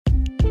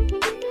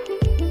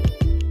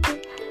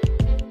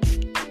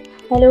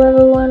Hello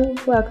everyone,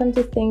 welcome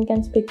to Think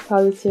and Speak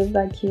Positive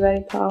by Kiva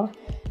Paul.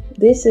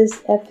 This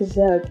is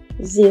episode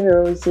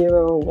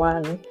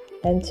 001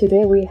 and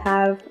today we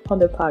have on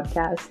the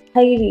podcast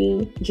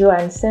Heidi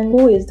Johansson,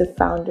 who is the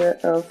founder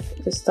of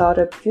the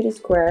startup Beauty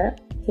Square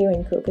here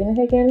in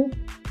Copenhagen.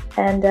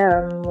 And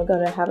we're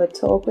gonna have a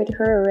talk with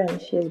her, and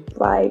she's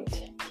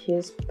bright,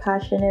 she's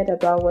passionate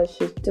about what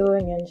she's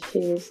doing, and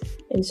she's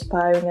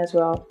inspiring as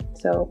well.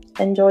 So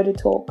enjoy the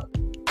talk.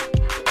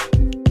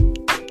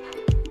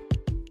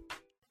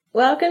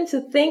 Welcome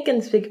to Think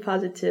and Speak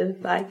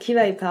Positive by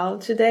Kiva Paul.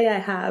 Today I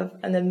have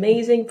an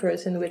amazing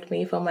person with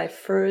me for my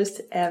first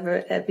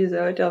ever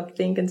episode of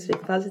Think and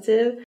Speak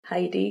Positive.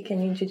 Heidi,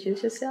 can you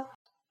introduce yourself?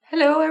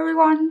 Hello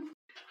everyone,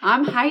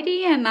 I'm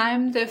Heidi and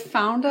I'm the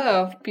founder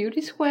of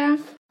Beauty Square,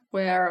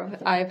 where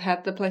I've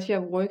had the pleasure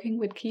of working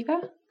with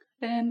Kiva.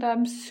 And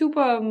I'm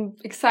super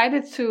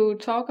excited to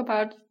talk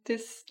about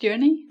this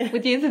journey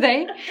with you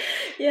today.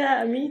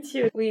 Yeah, me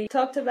too. We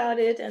talked about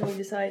it and we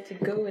decided to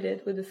go with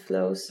it with the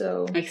flow.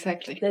 So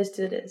exactly, let's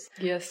do this.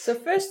 Yes. So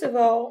first of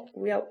all,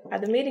 we are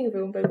at the meeting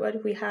room, but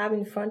what we have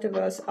in front of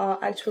us are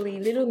actually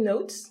little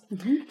notes.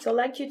 Mm-hmm. So I'd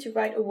like you to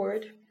write a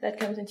word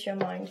that comes into your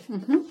mind.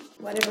 Mm-hmm.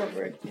 Whatever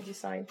word you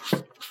decide.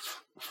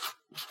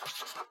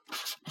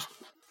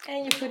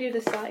 And you put it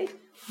aside.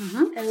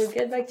 Mm-hmm. And we'll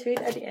get back to it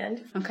at the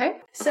end.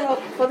 Okay. So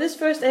for this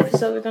first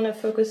episode, we're going to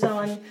focus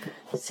on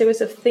a series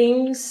of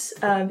things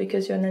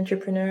because you're an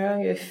entrepreneur,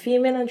 you're a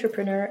female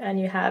entrepreneur, and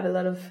you have a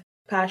lot of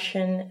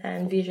passion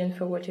and vision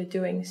for what you're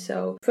doing.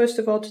 So first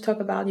of all, to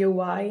talk about your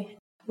why,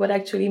 what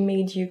actually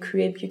made you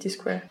create Beauty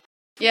Square?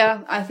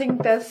 Yeah, I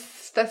think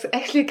that's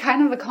actually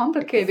kind of a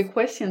complicated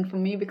question for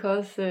me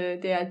because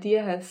the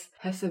idea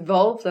has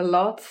evolved a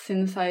lot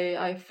since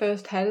I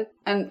first had it.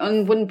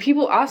 And when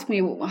people ask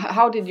me,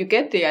 how did you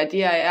get the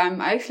idea,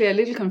 I'm actually a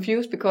little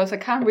confused because I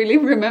can't really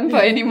remember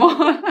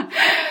anymore.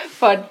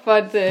 But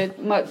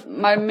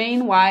my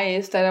main why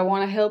is that I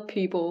want to help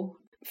people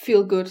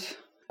feel good.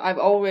 I've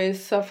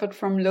always suffered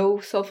from low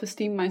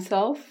self-esteem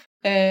myself.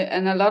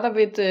 And a lot of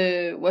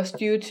it was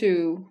due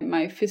to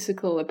my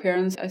physical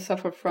appearance. I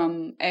suffered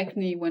from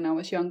acne when I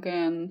was younger,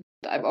 and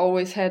I've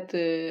always had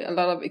a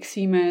lot of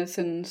eczemas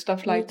and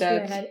stuff like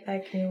that. I had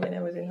acne when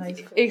I was in high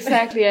school.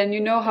 Exactly, and you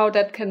know how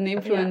that can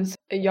influence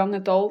a young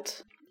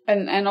adult.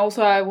 And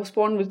also I was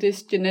born with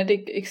this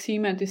genetic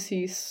eczema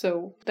disease,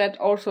 so that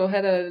also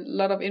had a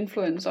lot of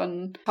influence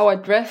on how I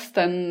dressed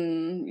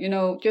and, you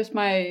know, just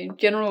my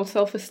general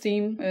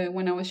self-esteem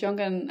when I was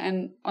younger.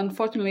 And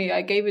unfortunately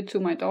I gave it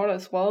to my daughter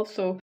as well,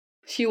 so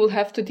she will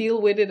have to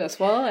deal with it as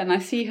well. And I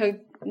see her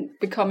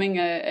becoming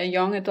a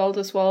young adult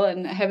as well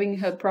and having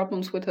her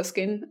problems with her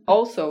skin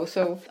also.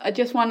 So I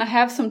just want to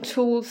have some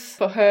tools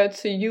for her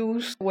to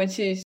use when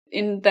she's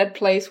in that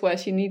place where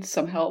she needs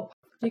some help.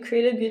 You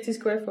created Beauty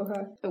Square for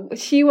her.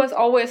 She was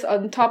always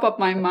on top of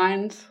my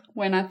mind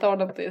when I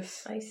thought of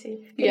this. I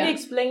see. Can you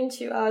explain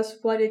to us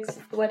what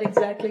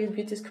exactly is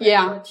Beauty Square?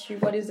 Yeah.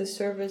 What is the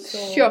service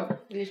or sure.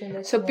 vision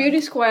that so Beauty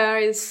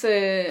Square is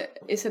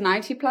an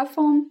IT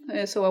platform,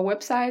 so a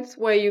website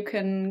where you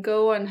can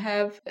go and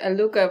have a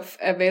look of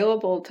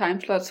available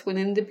time slots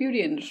within the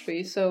beauty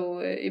industry. So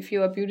if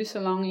you're a beauty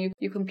salon,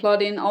 you can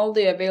plot in all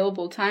the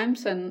available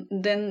times, and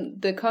then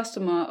the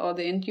customer or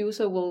the end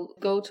user will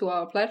go to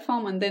our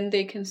platform, and then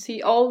they can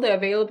see all the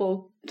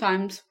available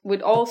times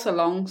with all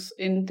salons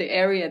in the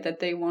area that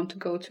they want to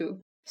go to.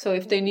 So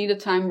if they need a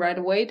time right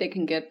away, they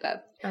can get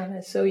that.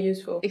 That's so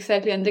useful.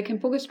 Exactly, and they can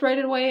book it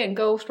straight away and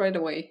go straight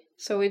away.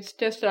 So it's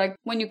just like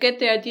when you get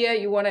the idea,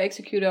 you want to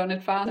execute on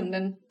it fast, and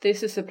then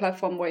this is a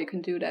platform where you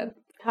can do that.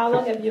 How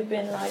long have you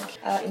been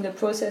in the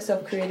process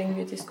of creating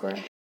Beauty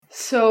Square?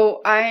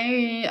 So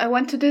I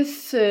went to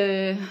this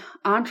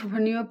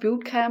entrepreneur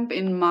boot camp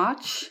in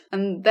March,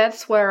 and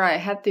that's where I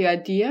had the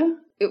idea.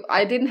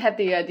 I didn't have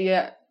the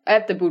idea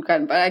at the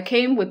bootcamp, but I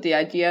came with the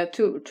idea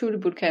to the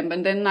bootcamp,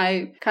 and then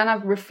I kind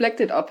of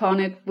reflected upon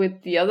it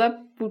with the other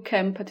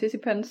bootcamp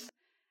participants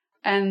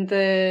and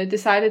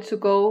decided to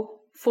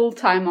go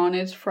full-time on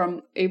it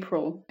from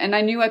April. And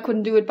I knew I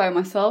couldn't do it by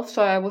myself,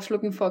 so I was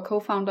looking for a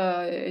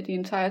co-founder the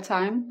entire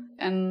time,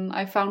 and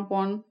I found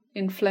one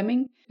in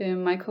Flemming,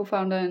 my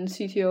co-founder and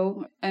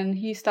CTO, and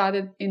he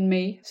started in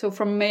May. So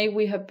from May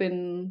we have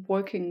been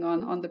working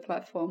on the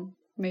platform,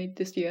 May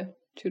this year,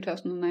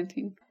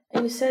 2019.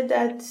 And you said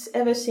that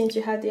ever since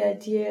you had the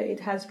idea, it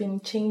has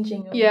been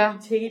changing or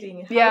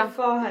mutating. How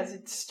far has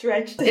it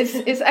stretched?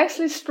 It's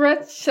actually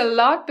stretched a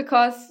lot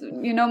because,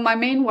 you know, my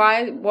main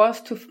why was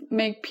to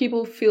make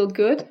people feel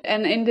good.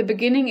 And in the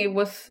beginning, it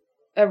was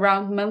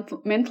around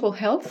mental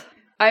health.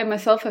 I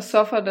myself have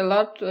suffered a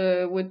lot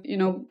with, you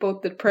know,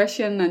 both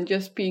depression and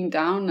just being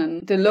down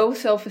and the low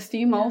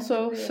self-esteem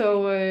also. Yeah.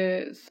 So,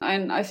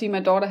 and I see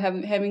my daughter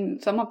having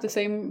some of the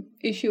same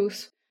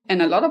issues.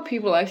 And a lot of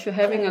people actually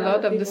having a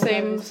lot of the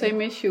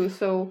same issues.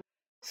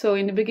 So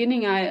in the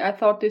beginning, I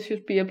thought this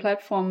should be a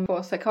platform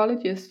for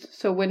psychologists.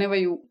 So whenever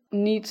you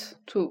need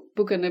to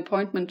book an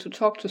appointment to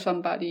talk to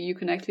somebody, you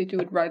can actually do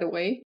it right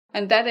away.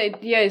 And that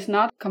idea is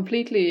not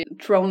completely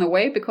thrown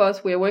away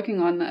because we're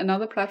working on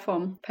another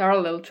platform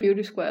parallel to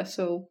Beauty Square.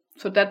 So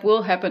So that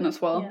will happen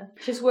as well. Yeah.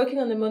 She's working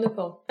on the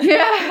monopole.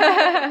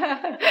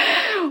 Yeah.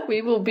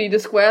 We will be the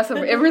squares of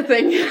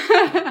everything.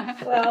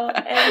 Well,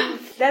 and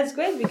that's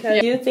great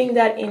because you think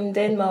that in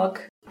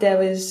Denmark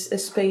there is a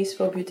space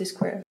for Beauty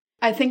Square.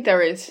 I think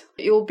there is.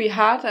 It will be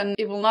hard and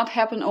it will not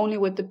happen only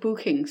with the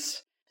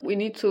bookings. We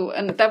need to,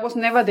 and that was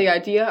never the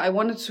idea. I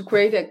wanted to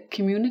create a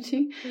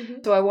community.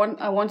 Mm-hmm. So I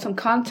want some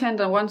content.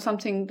 I want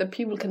something that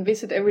people can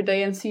visit every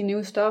day and see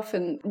new stuff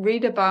and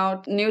read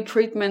about new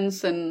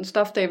treatments and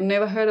stuff they've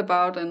never heard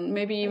about, and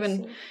maybe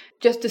even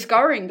just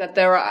discovering that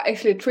there are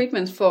actually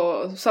treatments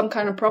for some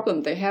kind of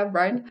problem they have,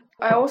 right?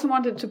 I also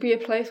wanted to be a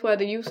place where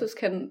the users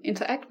can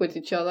interact with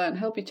each other and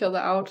help each other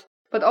out.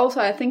 But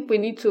also, I think we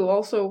need to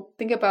also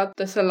think about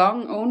the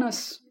salon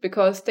owners,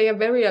 because they are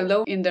very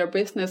alone in their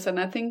business. And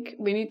I think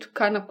we need to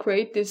kind of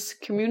create this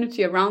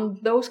community around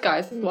those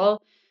guys as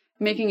well,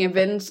 making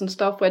events and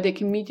stuff where they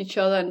can meet each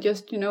other and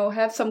just,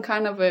 have some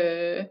kind of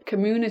a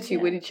community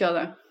with each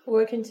other.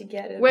 Working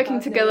together.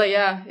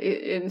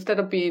 Instead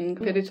of being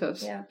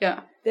competitors. Yeah.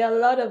 There are a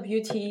lot of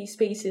beauty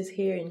spaces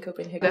here in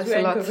Copenhagen. We're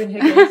in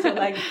Copenhagen,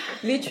 so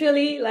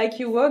literally,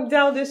 you walk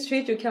down the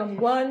street, you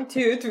count 1,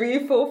 2,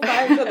 3, 4,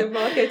 5, so the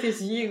market is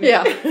huge.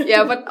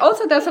 Yeah, but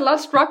also there's a lot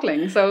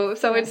struggling, so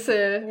it's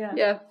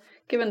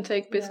give and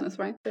take business,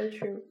 right? So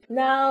true.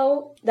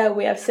 Now that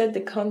we have set the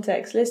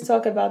context, let's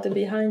talk about the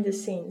behind the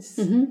scenes,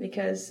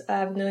 because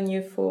I've known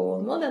you for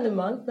more than a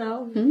month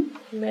now.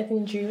 We met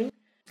in June.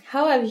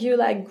 How have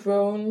you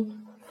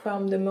grown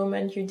from the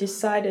moment you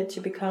decided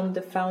to become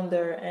the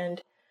founder and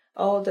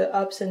all the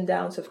ups and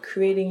downs of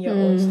creating your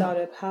own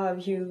startup? How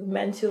have you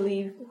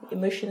mentally,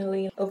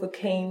 emotionally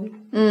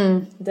overcame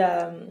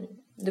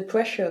the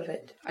pressure of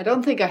it? I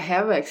don't think I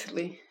have,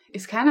 actually.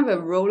 It's kind of a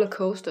roller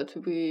coaster to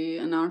be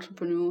an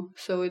entrepreneur.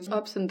 So it's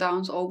ups and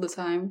downs all the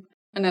time.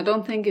 And I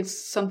don't think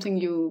it's something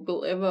you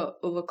will ever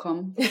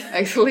overcome,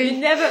 actually.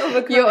 You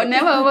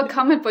never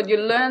overcome it, but you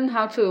learn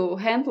how to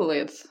handle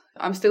it.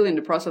 I'm still in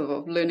the process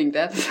of learning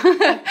that.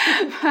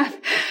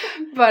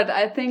 but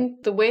I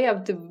think the way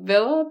I've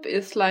developed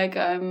is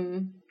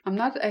I'm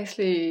not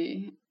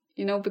actually,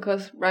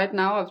 because right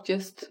now I've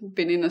just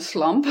been in a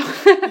slump.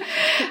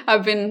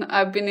 I've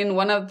been in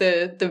one of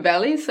the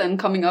valleys and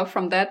coming up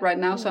from that right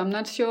now, so I'm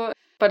not sure.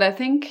 But I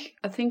think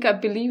I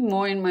believe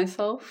more in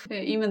myself,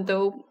 even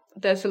though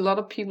there's a lot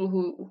of people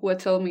who are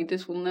telling me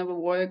this will never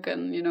work,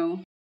 and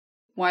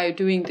why are you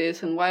doing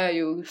this, and why are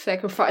you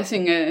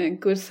sacrificing a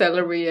good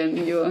salary and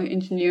your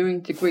engineering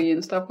degree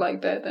and stuff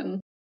like that,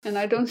 and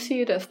I don't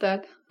see it as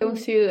that. I don't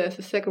see it as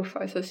a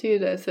sacrifice. I see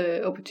it as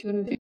an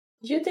opportunity.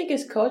 Do you think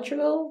it's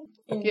cultural?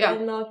 In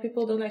Denmark,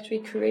 people don't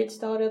actually create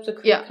startups or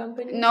create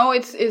companies? No,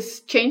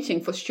 it's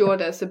changing for sure.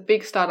 There's a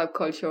big startup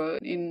culture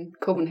in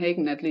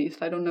Copenhagen, at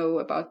least. I don't know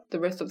about the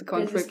rest of the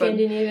country. There's a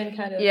Scandinavian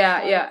kind of...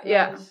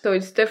 Yeah. So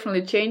it's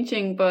definitely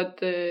changing, but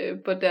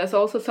there's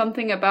also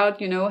something about,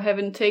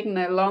 having taken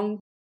a long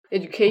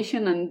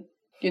education and,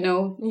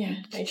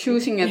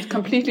 choosing a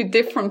completely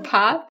different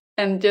path,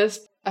 and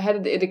just... I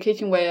had the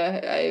education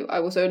where I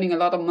was earning a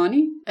lot of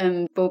money,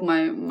 and both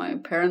my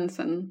parents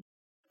and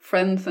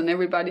friends and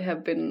everybody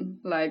have been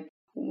like,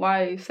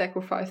 why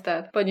sacrifice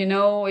that? But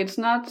it's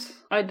not,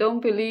 I don't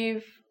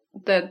believe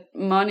that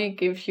money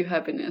gives you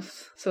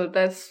happiness. So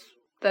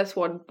that's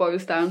what it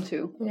boils down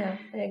to. Yeah,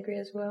 I agree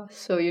as well.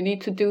 So you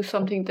need to do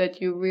something that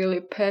you're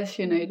really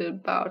passionate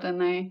about,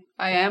 and I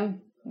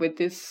am with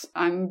this.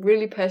 I'm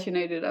really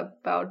passionate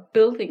about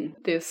building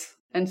this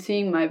and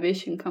seeing my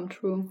vision come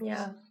true.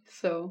 Yeah.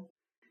 So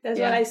that's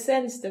what I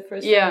sensed the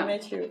first time I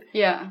met you.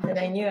 Yeah. And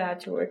I knew I had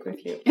to work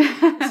with you.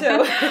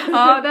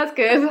 Oh, that's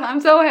good. I'm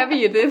so happy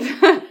you did.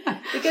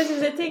 Because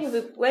it's the thing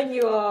that when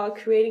you are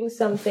creating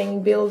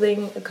something,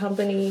 building a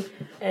company,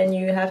 and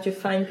you have to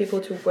find people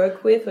to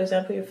work with, for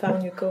example, you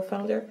found your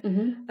co-founder,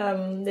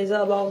 there's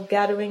all about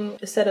gathering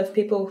a set of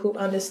people who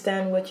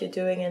understand what you're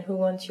doing and who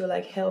want to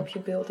help you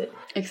build it.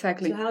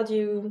 Exactly. So how do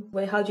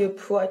you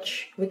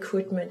approach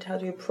recruitment? How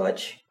do you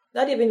approach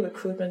not even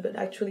recruitment, but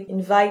actually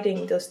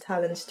inviting those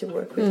talents to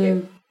work with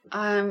you?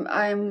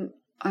 I'm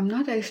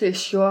not actually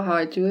sure how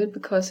I do it,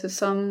 because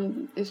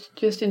it's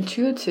just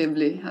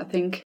intuitively. I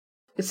think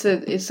it's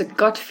a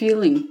gut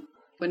feeling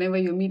whenever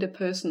you meet a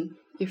person,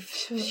 if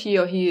she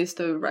or he is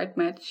the right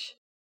match.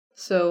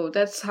 So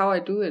that's how I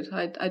do it.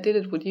 I did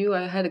it with you.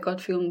 I had a gut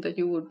feeling that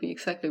you would be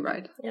exactly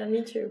right. Yeah,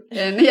 me too.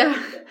 And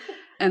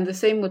And the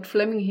same with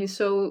Flemming. He's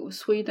so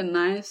sweet and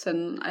nice,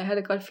 and I had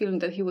a gut feeling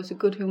that he was a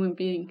good human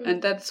being.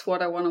 And that's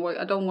what I want to work.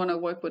 I don't want to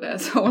work with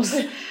assholes.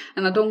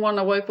 And I don't want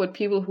to work with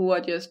people who are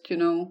just,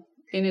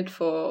 in it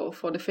for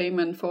the fame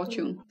and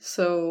fortune.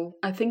 So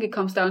I think it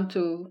comes down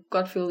to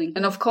gut feeling.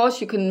 And of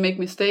course you can make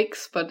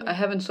mistakes, but I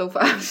haven't so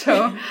far.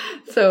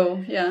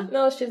 So yeah.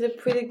 No, she's a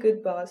pretty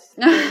good boss.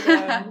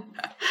 And,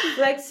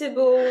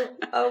 flexible,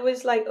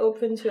 always like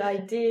open to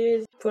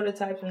ideas,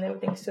 prototypes and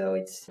everything. So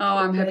it's... Oh,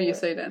 I'm happy you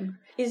say that.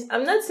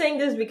 I'm not saying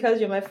this because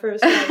you're my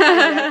first episode.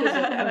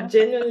 I'm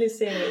genuinely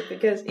saying it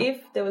because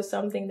if there was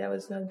something that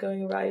was not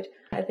going right,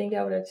 I think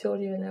I would have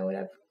told you and I would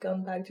have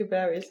gone back to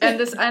Paris. And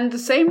the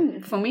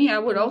same for me. I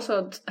would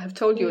also have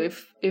told you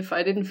if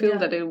I didn't feel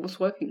that it was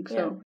working. So.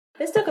 Yeah.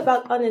 Let's talk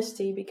about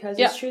honesty because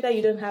it's true that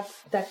you don't have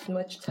that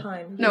much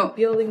time. You're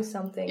building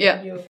something.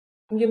 Yeah.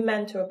 You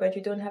mentor, but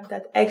you don't have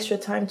that extra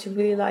time to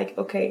really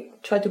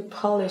try to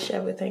polish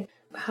everything.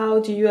 How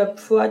do you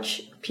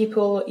approach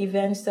people or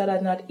events that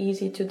are not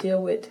easy to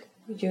deal with?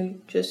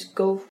 You just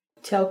go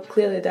tell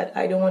clearly that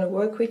I don't want to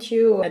work with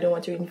you or I don't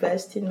want to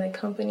invest in my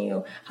company,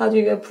 or how do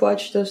you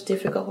approach those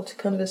difficult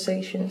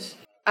conversations?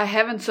 I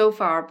haven't so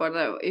far, but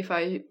if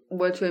I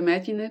were to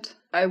imagine it,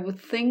 I would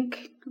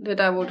think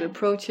that I would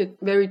approach it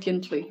very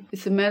gently.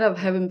 It's a matter of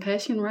having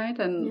passion, right?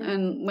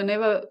 And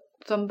whenever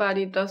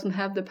somebody doesn't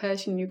have the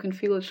passion, you can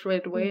feel it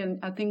straight away. And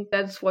I think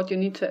that's what you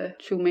need to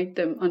make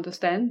them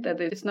understand, that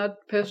it's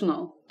not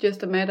personal,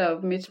 just a matter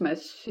of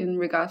mismatch in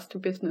regards to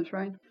business,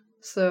 right?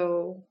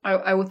 So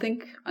I would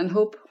think and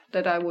hope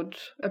that I would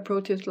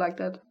approach it like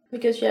that.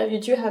 Because you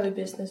do have a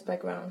business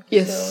background.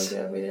 Yes, so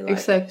you're really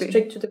exactly.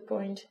 Straight to the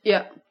point.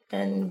 Yeah.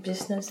 And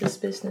business is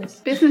business.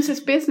 Business is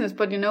business,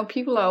 but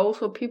people are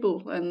also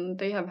people, and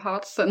they have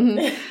hearts, and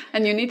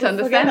you need to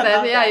understand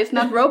that. Yeah, it's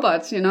not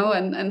robots,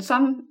 and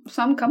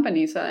some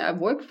companies. I've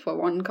worked for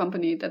one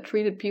company that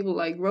treated people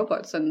like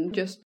robots and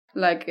just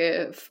like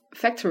a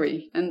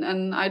factory,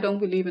 and I don't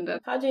believe in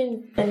that. How do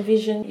you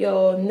envision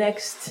your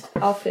next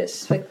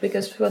office?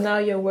 Because for now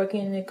you're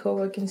working in a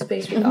co-working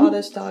space with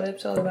other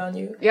startups all around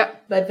you. Yeah.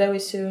 But very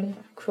soon,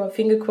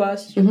 finger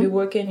crossed, you'll be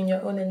working in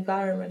your own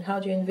environment. How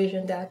do you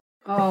envision that?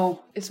 Oh,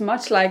 it's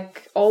much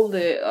like all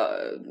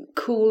the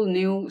cool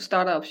new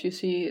startups you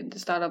see in the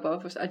startup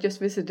office. I just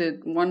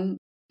visited one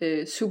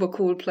super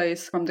cool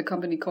place from the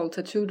company called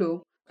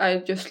Tatudo. I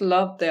just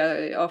loved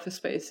their office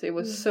space. It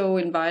was so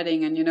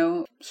inviting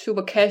and,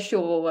 super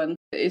casual. And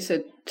it's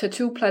a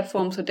tattoo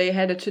platform, so they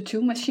had a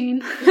tattoo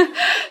machine.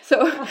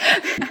 So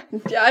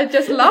I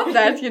just love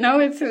that,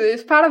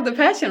 it's part of the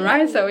passion,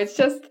 right? So it's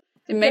just...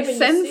 It makes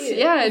sense.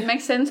 Yeah, it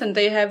makes sense. And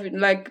they have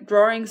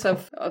drawings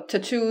of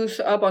tattoos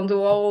up on the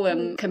wall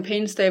and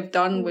campaigns they've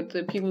done with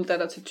the people that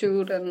are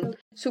tattooed and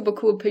super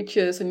cool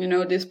pictures. And,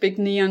 this big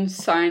neon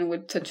sign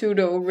with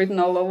Tatudo written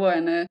all over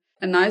and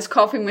a nice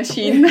coffee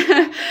machine.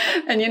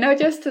 And,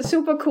 just a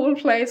super cool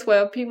place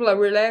where people are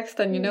relaxed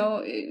and,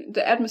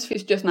 the atmosphere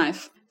is just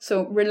nice.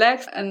 So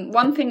relaxed. And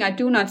one thing I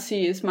do not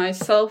see is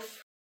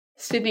myself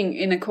sitting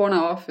in a corner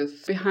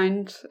office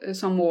behind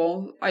some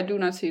wall. I do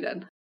not see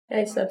that. Yeah,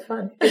 it's not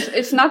fun.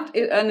 It's not,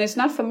 and it's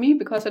not for me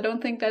because I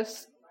don't think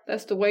that's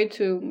the way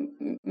to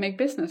make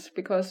business,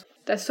 because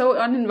that's so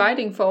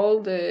uninviting for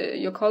all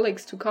your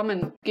colleagues to come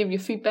and give you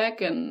feedback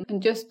and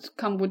just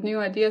come with new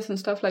ideas and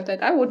stuff like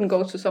that. I wouldn't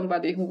go to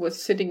somebody who was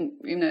sitting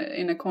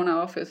in a corner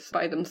office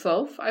by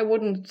themselves. I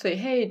wouldn't say,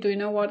 hey, do you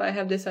know what? I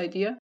have this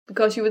idea.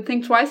 Because you would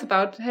think twice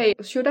about, hey,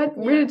 should I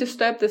really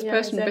disturb this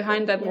person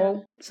behind that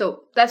wall?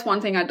 So that's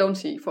one thing I don't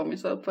see for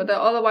myself. But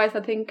otherwise,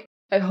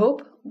 I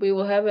hope we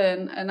will have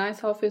a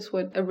nice office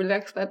with a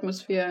relaxed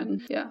atmosphere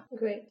and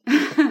Great.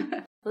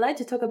 I'd like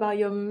to talk about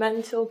your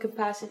mental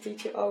capacity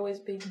to always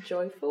be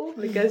joyful,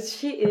 because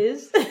she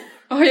is.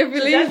 Oh, you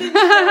believe?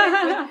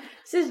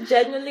 She's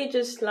genuinely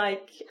just I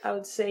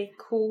would say,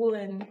 cool,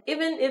 and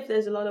even if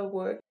there's a lot of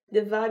work,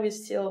 the vibe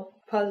is still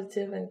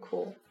positive and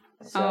cool.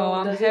 So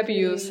I'm happy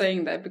you're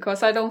saying that,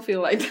 because I don't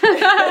feel like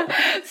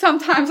that.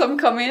 Sometimes I'm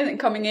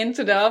coming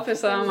into the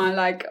office and I'm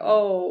like,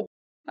 oh,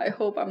 I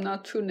hope I'm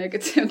not too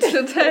negative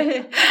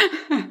today.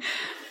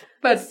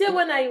 But still,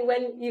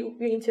 when you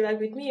interact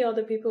with me,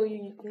 other people,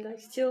 you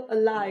still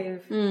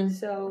alive.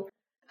 So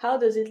how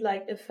does it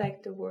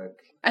affect the work?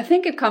 I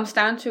think it comes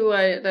down to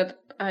that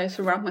I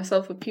surround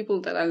myself with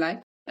people that I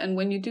like. And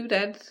when you do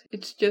that,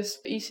 it's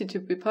just easy to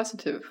be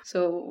positive.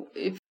 So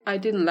if I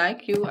didn't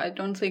like you, I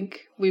don't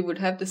think we would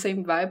have the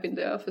same vibe in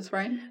the office,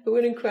 right? We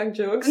wouldn't crack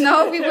jokes.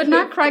 No, we would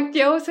not crack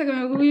jokes.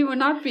 We would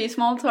not be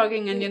small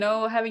talking and,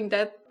 having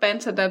that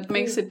banter that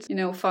makes it,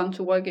 fun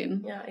to work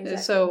in. Yeah, exactly.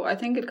 So I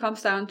think it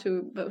comes down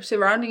to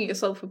surrounding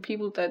yourself with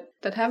people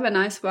that have a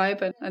nice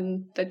vibe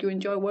and that you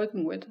enjoy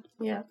working with.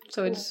 Yeah.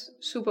 So it's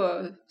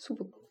super,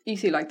 super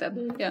easy like that.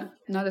 Yeah,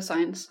 not a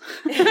science.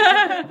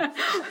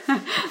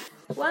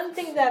 One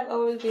thing that I've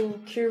always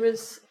been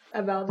curious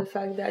about the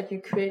fact that you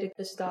created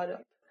a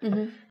startup.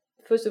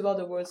 First of all,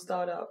 the word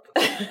startup.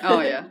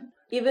 Oh, yeah.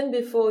 Even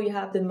before you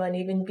have the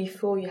money, even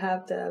before you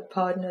have the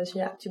partners,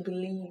 you have to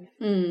believe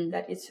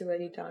that it's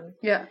already done.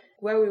 Yeah.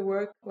 Where we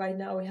work right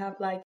now, we have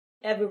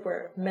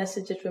everywhere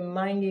messages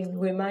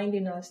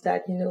reminding us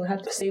that, we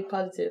have to stay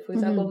positive. For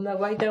example,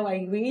 right now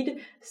I read,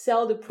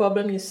 sell the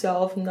problem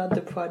yourself, not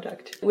the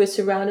product. We're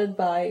surrounded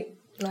by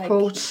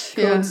quotes,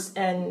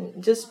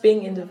 and just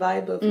being in the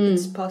vibe of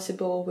it's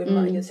possible,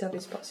 remind yourself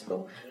it's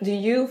possible. Do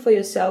you, for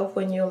yourself,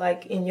 when you're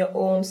in your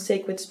own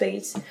sacred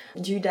space,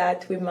 do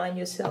that, remind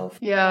yourself?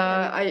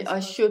 Yeah, I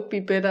should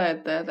be better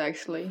at that,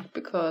 actually,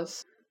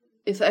 because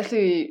it's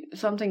actually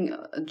something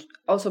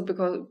also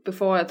because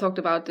before I talked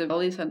about the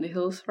valleys and the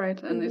hills,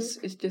 right? And it's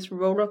just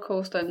roller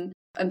coaster,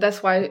 and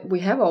that's why we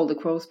have all the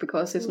quotes,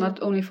 because it's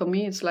not only for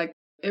me. It's like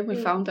every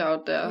founder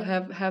out there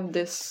have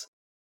this.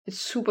 It's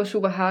super,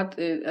 super hard.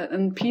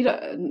 And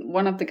Peter,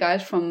 one of the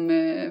guys from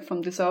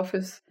this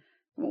office,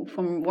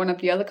 from one of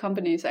the other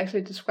companies,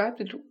 actually described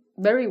it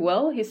very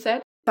well. He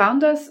said,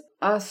 founders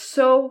are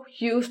so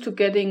used to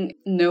getting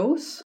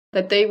no's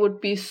that they would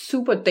be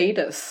super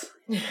daters.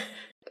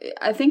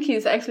 I think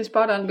he's actually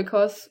spot on,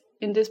 because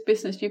in this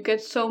business, you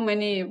get so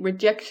many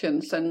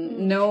rejections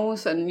and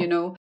no's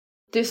and,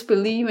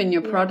 disbelief in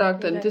your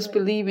product and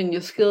disbelief in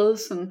your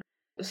skills. And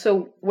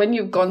so when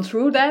you've gone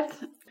through that,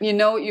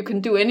 you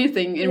can do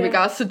anything in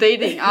regards to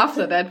dating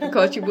after that,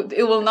 because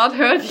it will not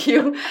hurt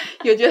you.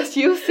 You're just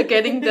used to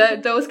getting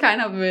those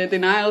kind of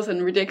denials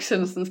and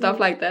rejections and stuff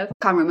like that.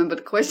 Can't remember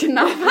the question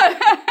now.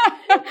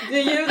 Do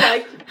you,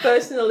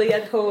 personally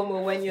at home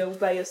or when you're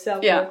by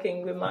yourself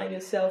working, remind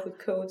yourself with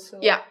codes?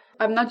 Yeah,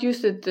 I've not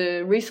used it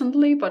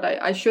recently, but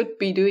I should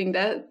be doing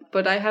that.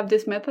 But I have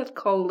this method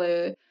called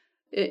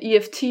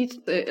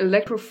EFT,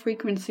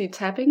 electrofrequency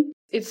tapping.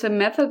 It's a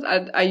method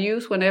I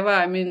use whenever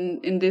I'm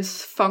in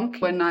this funk,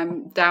 when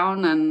I'm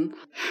down and,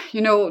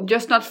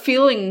 just not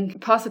feeling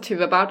positive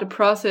about the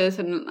process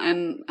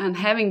and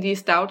having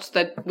these doubts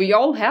that we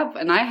all have.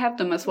 And I have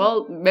them as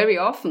well very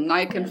often.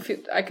 I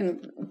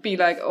can be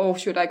like, oh,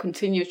 should I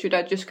continue? Should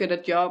I just get a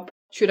job?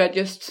 Should I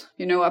just,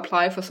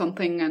 apply for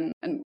something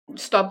and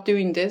stop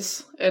doing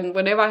this? And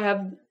whenever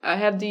I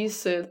have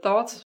these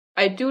thoughts,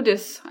 I do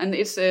this. And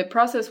it's a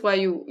process where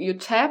you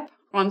tap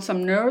on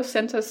some nerve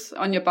centers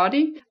on your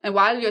body, and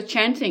while you're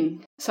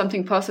chanting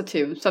something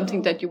positive,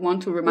 something that you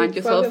want to remind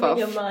yourself of.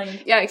 Your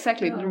mind. Yeah,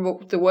 exactly.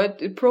 The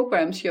word, it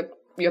programs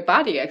your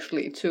body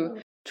actually to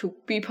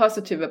be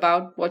positive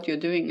about what you're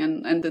doing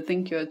and the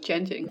thing you're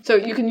chanting. So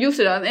you can use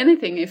it on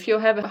anything. If you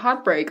have a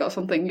heartbreak or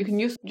something, you can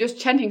use just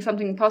chanting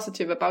something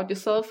positive about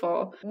yourself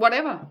or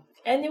whatever.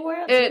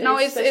 Anywhere? No,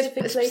 it's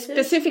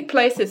specific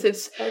places.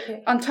 It's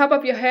on top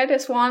of your head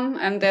is one,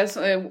 and there's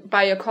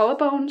by your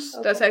collarbones.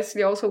 Okay. There's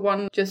actually also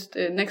one just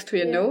next to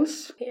your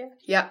nose. Here?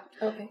 Yeah.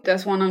 Okay.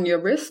 There's one on your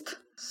wrist.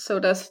 So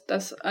that's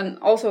and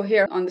also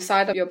here on the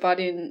side of your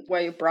body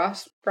where your bra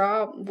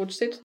would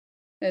sit.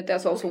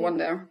 There's also one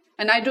there.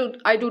 And I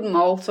do them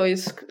all. So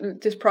it's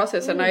this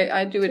process, and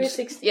I do it.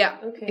 360. Yeah.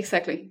 Okay.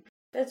 Exactly.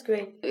 That's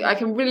great. I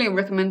can really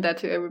recommend that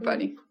to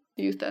everybody.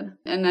 Use that,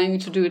 and I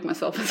need to do it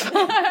myself as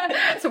well.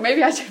 So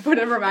maybe I should put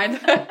a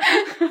reminder.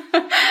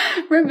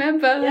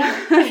 Remember.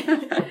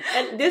 Yeah.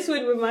 And this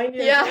would remind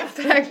you. Yeah,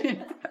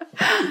 exactly.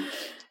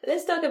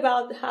 Let's talk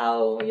about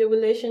how your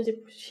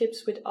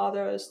relationships with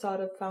other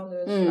startup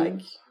founders,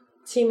 like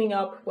teaming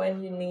up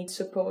when you need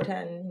support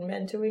and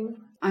mentoring.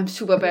 I'm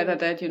super bad at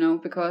that,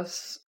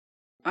 because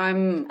I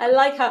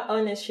like how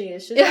honest she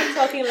is. She's not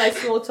talking like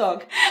small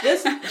talk.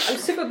 I'm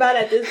super bad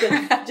at this,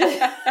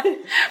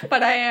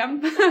 but I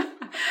am.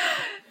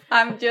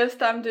 I'm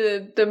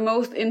the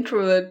most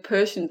introvert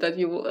person that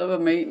you will ever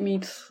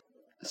meet.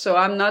 So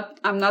I'm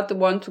not the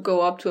one to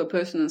go up to a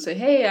person and say,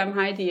 "Hey, I'm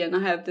Heidi and I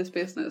have this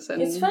business."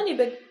 And it's funny,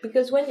 but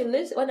because when I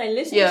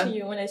listen to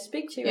you, when I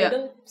speak to you, I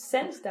don't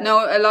sense that.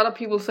 No, a lot of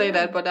people say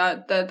that, but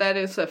that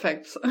is a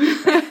fact.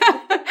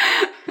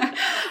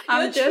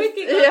 I'm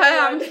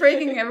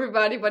tricking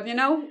everybody, but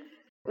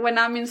when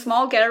I'm in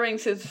small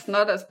gatherings, it's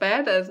not as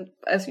bad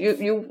as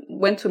you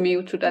went to me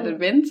to that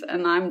event,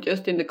 and I'm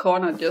just in the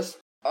corner,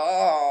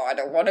 I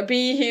don't want to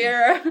be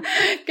here.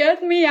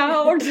 Get me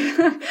out.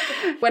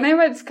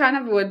 Whenever it's kind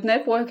of with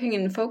networking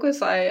and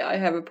focus, I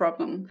have a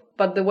problem.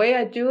 But the way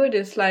I do it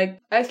is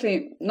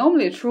actually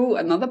normally through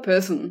another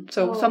person.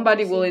 So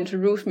somebody will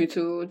introduce me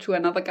to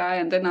another guy,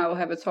 and then I will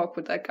have a talk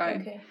with that guy.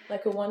 Okay,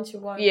 like a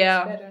one-to-one.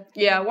 Yeah, is better.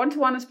 Yeah,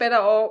 one-to-one is better.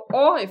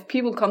 Or if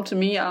people come to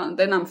me,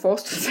 then I'm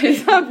forced to say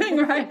something,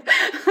 right?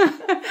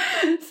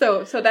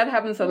 So that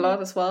happens a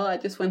lot as well. I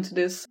just went to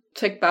this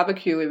tech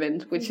barbecue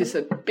event, which is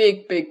a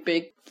big,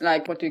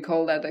 what do you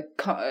call that?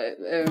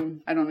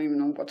 I don't even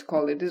know what to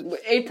call it.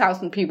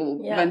 8,000 people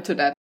went to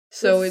that.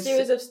 So it's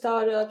series of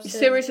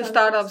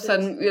startups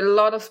and a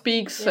lot of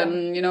speaks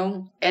and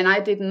and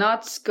I did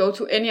not go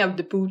to any of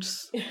the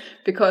booths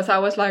because I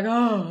was like,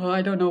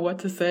 I don't know what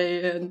to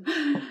say and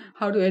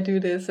how do I do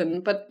this,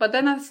 but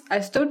then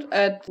I stood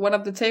at one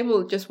of the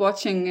table just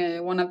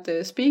watching one of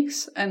the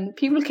speaks, and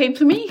people came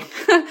to me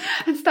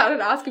and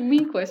started asking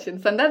me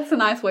questions, and that's a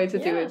nice way to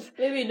do it.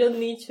 Maybe you don't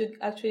need to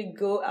actually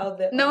go out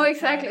there. No,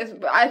 exactly.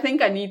 I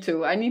think I need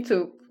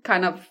to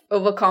kind of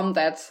overcome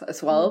that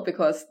as well,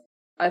 because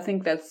I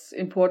think that's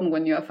important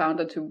when you're a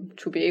founder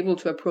to be able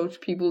to approach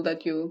people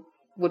that you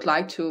would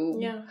like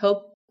to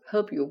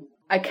help you.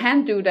 I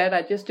can't do that.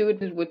 I just do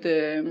it with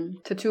the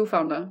tattoo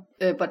founder,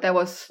 but that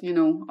was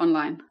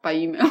online by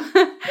email.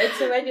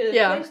 It's a regular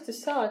place to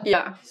start.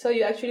 Yeah. So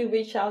you actually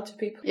reach out to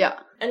people. Yeah.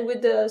 And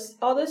with the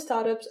other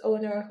startups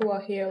owner who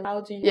are here,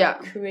 how do you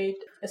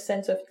create a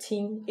sense of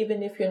team,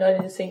 even if you're not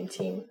in the same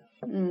team?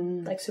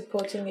 like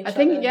supporting each I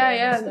think,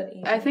 other.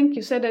 I think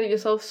you said that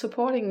yourself,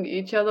 supporting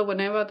each other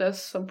whenever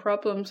there's some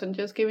problems and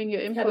just giving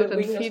your input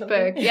and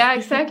feedback. Yeah,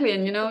 exactly.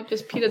 And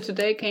just Peter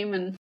today came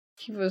and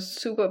he was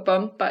super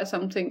bummed by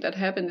something that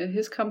happened in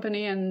his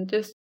company, and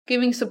just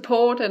giving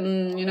support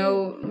and,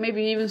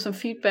 maybe even some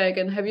feedback,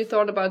 and have you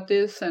thought about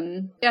this?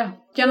 And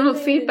general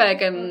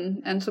feedback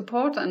and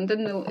support, and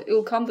then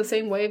it'll come the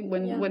same way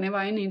whenever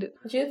I need it.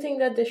 Do you think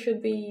that there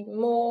should be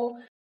more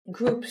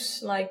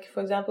groups, like,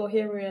 for example,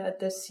 here we're at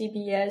the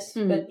CBS,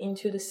 but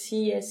into the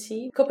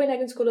CSC,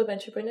 Copenhagen School of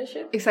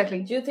Entrepreneurship?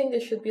 Exactly. Do you think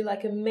there should be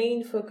like a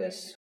main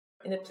focus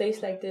in a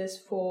place like this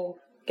for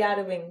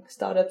gathering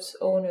startups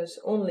owners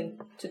only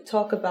to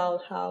talk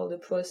about how the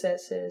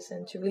process is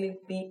and to really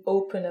be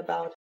open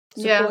about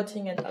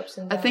supporting and ups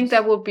and downs? I think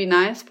that would be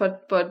nice,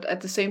 but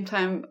at the same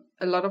time,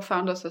 a lot of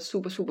founders are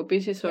super, super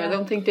busy, so I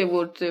don't think they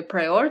would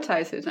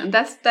prioritize it. And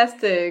that's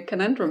the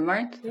conundrum,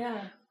 right?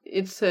 Yeah.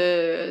 It's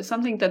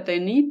something that they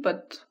need,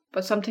 but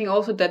something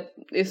also that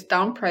is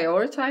down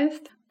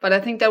prioritized. But I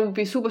think that would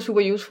be super,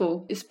 super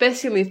useful,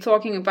 especially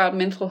talking about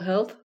mental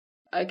health.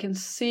 I can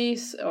see,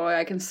 or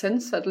I can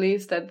sense at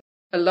least, that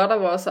a lot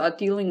of us are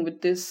dealing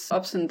with this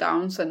ups and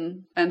downs,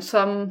 and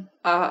some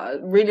are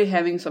really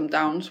having some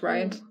downs,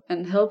 right?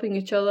 And helping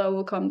each other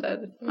overcome that.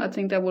 I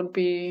think that would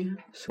be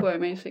super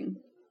amazing.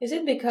 Is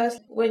it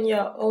because when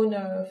you're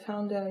owner or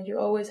founder, you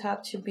always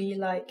have to be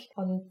like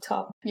on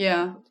top?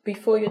 Yeah.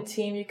 Before your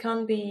team, you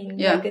can't be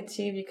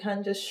negative. You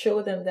can't just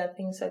show them that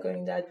things are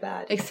going that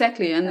bad.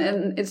 Exactly,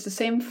 and it's the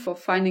same for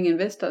finding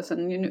investors,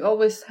 and you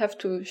always have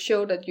to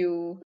show that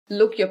you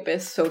look your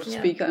best, so to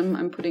speak.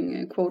 I'm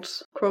putting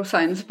quotes, crow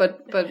signs,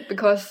 but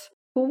because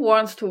who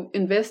wants to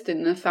invest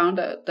in a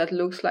founder that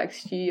looks like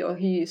she or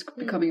he is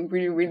becoming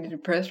really, really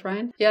depressed,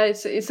 right? Yeah,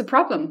 it's a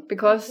problem,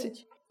 because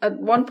at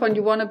one point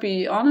you want to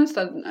be honest,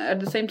 and at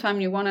the same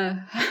time you want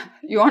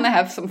to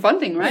have some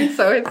funding, right?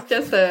 So it's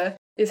just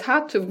it's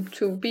hard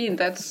to be in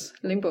that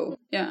limbo.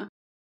 Yeah.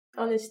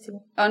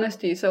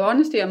 Honesty. So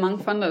honesty among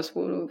founders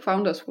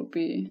would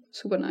be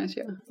super nice.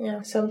 Yeah.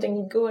 Yeah. Something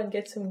you go and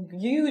get some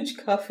huge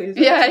coffees.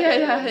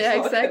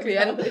 Yeah. Exactly.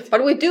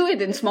 But we do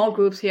it in small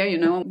groups here.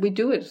 We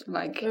do it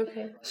like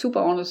super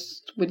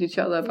honest with each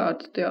other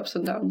about the ups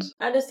and downs.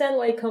 I understand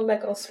why you come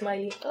back all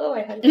smiley. Oh,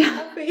 I had a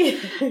coffee.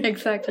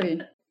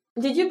 Exactly.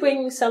 Did you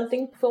bring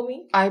something for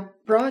me? I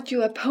brought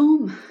you a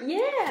poem.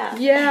 Yeah.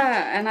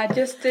 Yeah, and I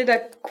just did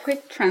a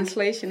quick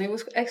translation. It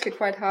was actually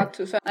quite hard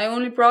to. So I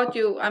only brought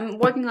you. I'm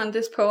working on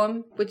this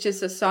poem, which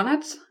is a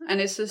sonnet, and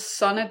it's a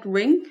sonnet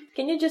ring.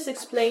 Can you just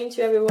explain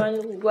to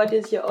everyone what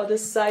is your other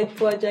side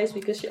projects?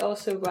 Because she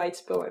also writes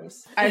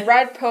poems. I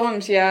write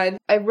poems, yeah.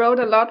 I wrote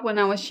a lot when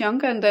I was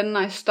younger, and then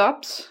I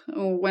stopped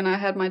when I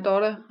had my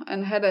daughter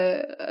and had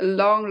a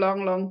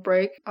long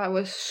break. I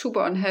was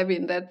super unhappy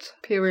in that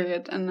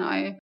period, and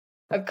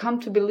I've come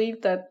to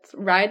believe that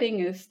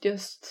writing is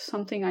just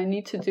something I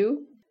need to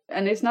do.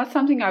 And it's not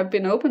something I've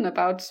been open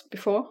about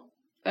before.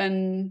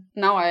 And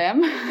now I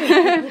am.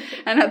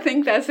 And I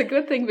think that's a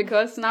good thing,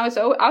 because now it's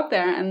out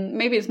there, and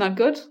maybe it's not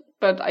good,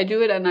 but I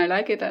do it and I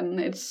like it, and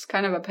it's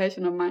kind of a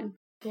passion of mine.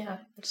 Yeah.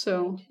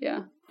 So,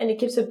 yeah. And it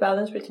keeps a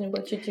balance between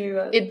what you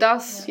do. It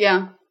does,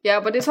 yeah.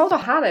 Yeah, but it's also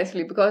hard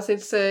actually, because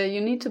it's you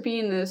need to be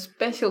in a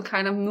special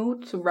kind of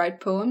mood to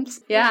write poems.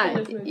 Yeah,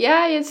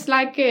 it's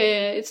like,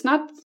 it's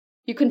not...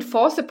 You can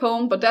force a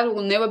poem, but that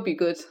will never be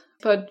good.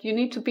 But you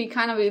need to be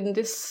kind of in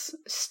this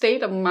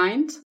state of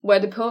mind where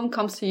the poem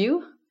comes to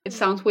you. It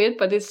sounds weird,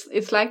 but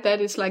it's like that.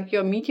 It's like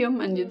your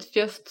medium, and it's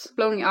just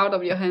flowing out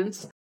of your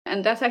hands.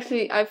 And that's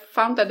actually, I've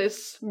found that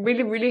it's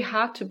really, really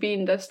hard to be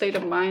in that state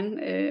of mind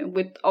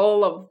with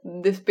all of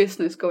this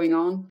business going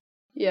on.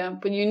 Yeah,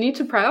 but you need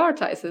to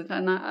prioritize it.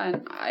 And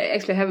I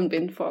actually haven't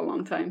been for a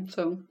long time.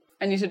 So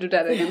I need to do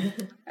that again.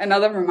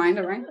 Another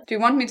reminder, right? Do you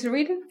want me to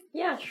read it?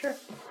 Yeah, sure.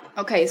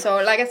 Okay, so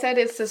like I said,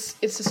 it's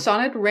a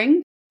sonnet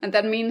ring, and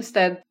that means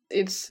that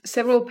it's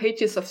several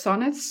pages of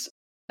sonnets,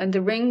 and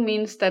the ring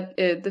means that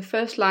the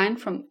first line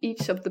from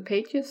each of the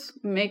pages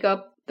make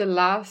up the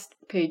last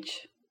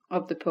page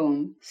of the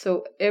poem.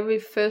 So every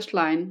first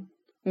line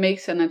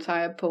makes an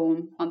entire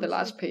poem on the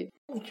last page.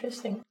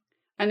 Interesting.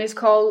 And it's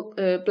called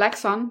Black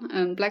Sun,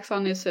 and Black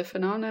Sun is a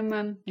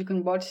phenomenon you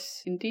can watch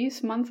in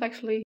these months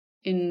actually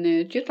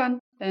in Jutland,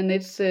 and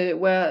it's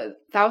where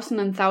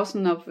thousands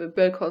of a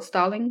bird called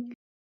starling.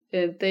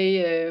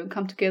 They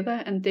come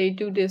together and they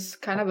do this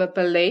kind of a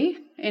ballet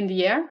in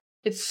the air.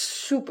 It's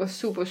super,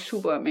 super,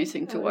 super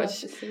amazing to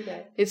watch. To see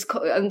that.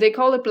 And they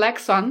call it Black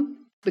Sun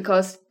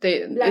because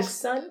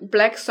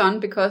Black Sun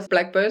because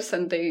blackbirds,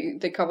 and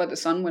they cover the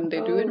sun when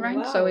they do it, right?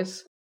 Wow. So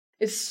it's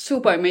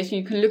super amazing.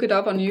 You can look it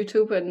up on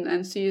YouTube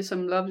and see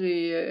some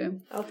lovely.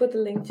 I'll put the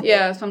link to it.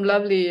 Yeah, some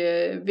lovely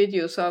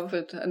videos of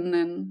it, and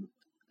then.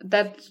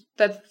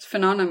 That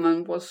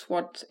phenomenon was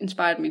what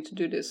inspired me to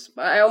do this.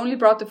 But I only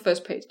brought the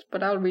first page,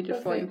 but I'll read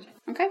it for you.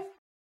 Okay?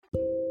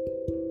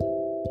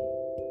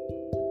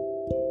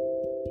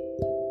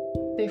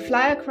 They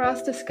fly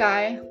across the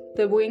sky,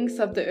 the wings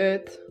of the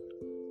earth,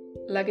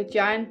 like a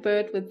giant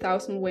bird with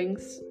 1,000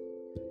 wings.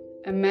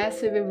 a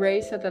massive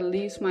eraser that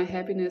leaves my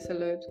happiness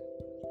alert.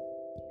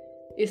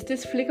 Is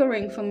this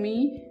flickering for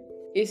me?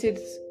 Is it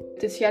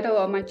the shadow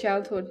of my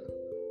childhood,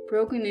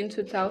 broken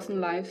into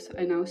 1,000 lives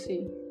I now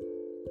see?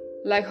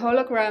 Like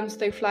holograms,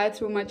 they fly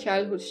through my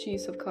childhood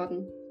sheets of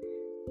cotton,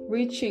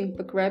 reaching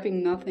but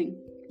grabbing nothing,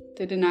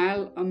 the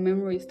denial of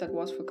memories that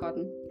was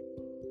forgotten.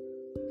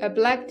 A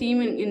black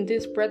demon in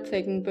this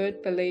breathtaking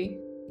bird ballet,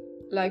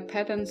 like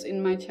patterns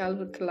in my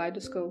childhood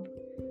kaleidoscope,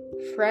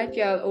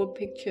 fragile old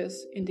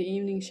pictures in the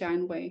evening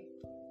shine way.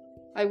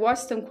 I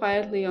watch them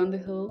quietly on the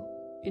hill,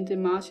 in the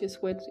marshes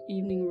wet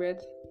evening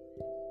red,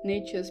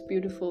 nature's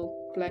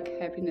beautiful black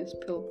happiness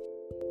pill.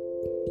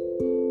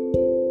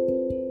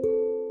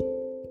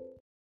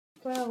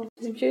 Wow,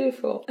 it's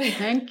beautiful.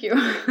 Thank you.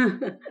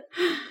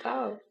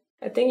 Wow,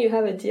 I think you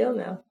have a deal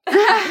now.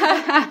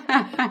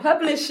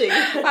 Publishing.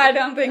 I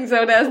don't think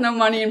so. There's no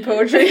money in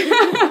poetry.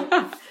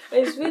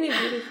 It's really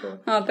beautiful.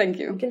 Oh, thank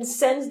you. You can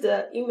sense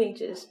the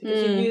images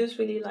because you use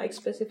really like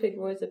specific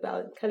words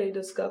about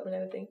kaleidoscope and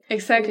everything.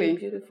 Exactly. Really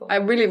beautiful. I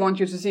really want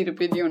you to see the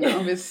video now.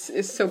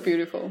 It's so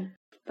beautiful.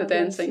 The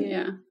dancing,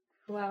 yeah.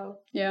 Wow.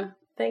 Yeah.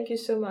 Thank you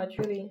so much,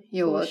 really.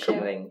 You're welcome.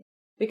 Sharing.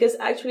 Because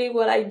actually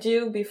what I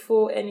do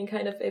before any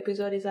kind of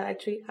episode is I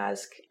actually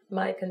ask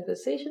my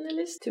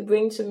conversationalist to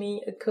bring to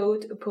me a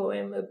quote, a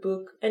poem, a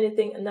book,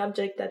 anything, an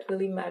object that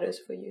really matters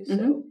for you.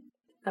 So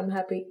I'm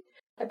happy.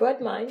 I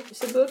brought mine.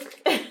 It's a book.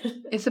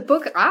 It's a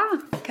book?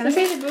 Can I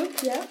see the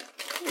book? Yeah.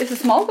 It's a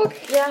small book?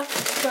 Yeah.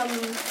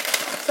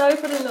 Sorry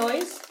for the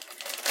noise.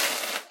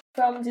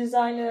 From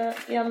designer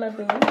Irma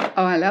Boom.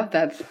 Oh, I love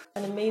that.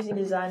 An amazing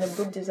designer,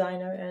 book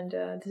designer, and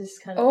this is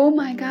kind of... Oh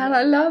my god,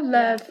 I love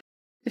that. Yeah.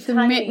 It's a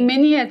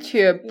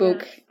miniature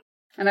book. Yeah.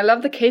 And I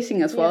love the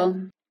casing as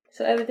well.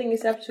 So everything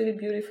is absolutely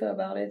beautiful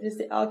about it. It's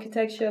the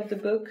architecture of the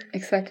book.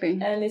 Exactly.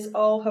 And it's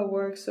all her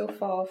work so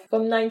far,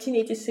 from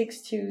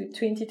 1986 to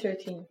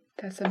 2013.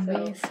 That's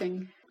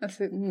amazing.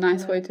 That's a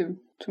nice way to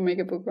make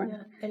a book, right?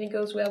 Yeah. And it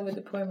goes well with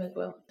the poem as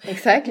well.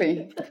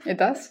 Exactly. It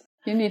does.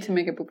 You need to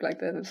make a book like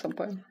that at some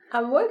point.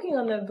 I'm working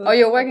on a book. Oh,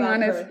 you're working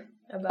on it?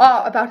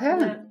 About her?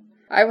 Yeah.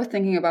 I was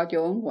thinking about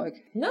your own work.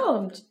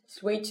 No,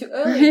 it's way too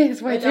early.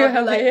 It's way too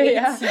early,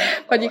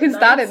 But you can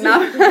start it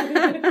now.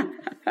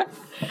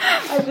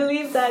 I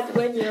believe that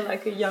when you're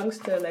like a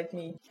youngster like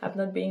me, I've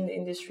not been in the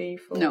industry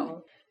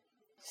for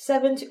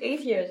 7 to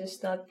 8 years.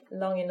 It's not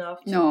long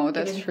enough to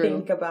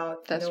think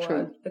about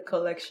a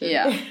collection.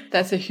 Yeah,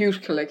 that's a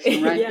huge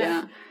collection, right?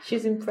 Yeah.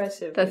 She's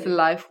impressive. That's a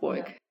life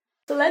work. Yeah.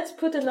 So let's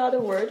put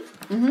another word.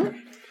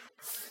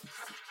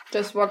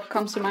 Just what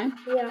comes to mind?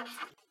 Yeah.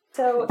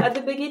 So at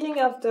the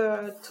beginning of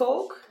the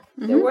talk,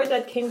 the word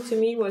that came to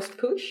me was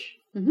push.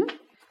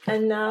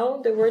 And now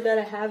the word that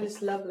I have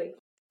is lovely.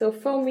 So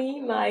for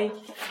me, my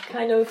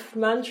kind of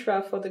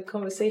mantra for the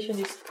conversation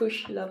is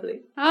push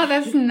lovely. Oh,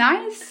 that's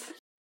nice.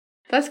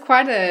 That's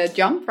quite a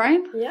jump,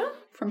 right? Yeah.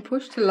 From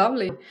push to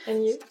lovely.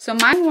 And you? So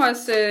mine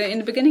was, in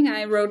the beginning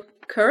I wrote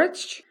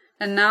courage.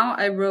 And now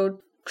I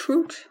wrote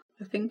truth,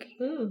 I think.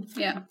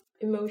 Yeah.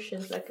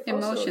 Emotions.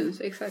 Emotions,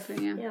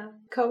 exactly, yeah. Yeah.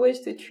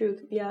 Courage to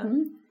truth, yeah.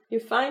 You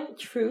find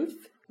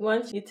truth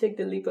once you take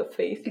the leap of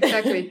faith.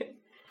 Exactly.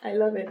 I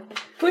love it.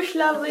 Push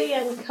lovely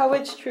and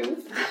courage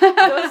truth.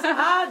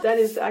 That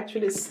is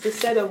actually the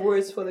set of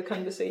words for the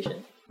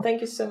conversation.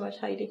 Thank you so much,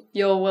 Heidi.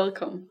 You're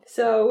welcome.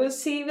 So we'll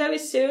see very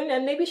soon,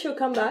 and maybe she'll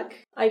come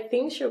back. I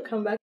think she'll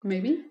come back.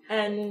 Maybe.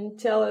 And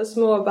tell us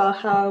more about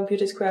how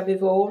Beauty Scrap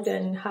evolved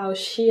and how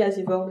she has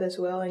evolved as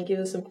well, and give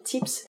us some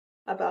tips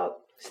about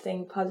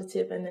staying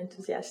positive and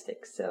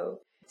enthusiastic. So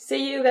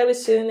see you very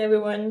soon,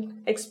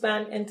 everyone.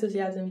 Expand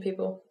enthusiasm,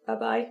 people.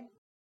 Bye-bye.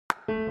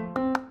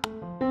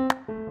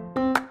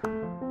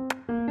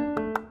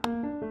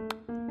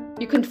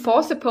 You can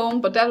force a poem,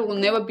 but that will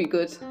never be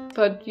good.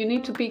 But you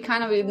need to be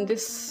kind of in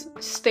this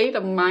state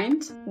of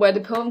mind where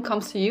the poem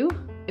comes to you.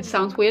 It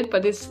sounds weird,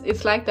 but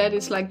it's like that.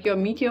 It's like your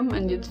medium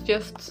and it's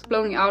just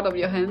flowing out of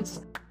your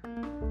hands.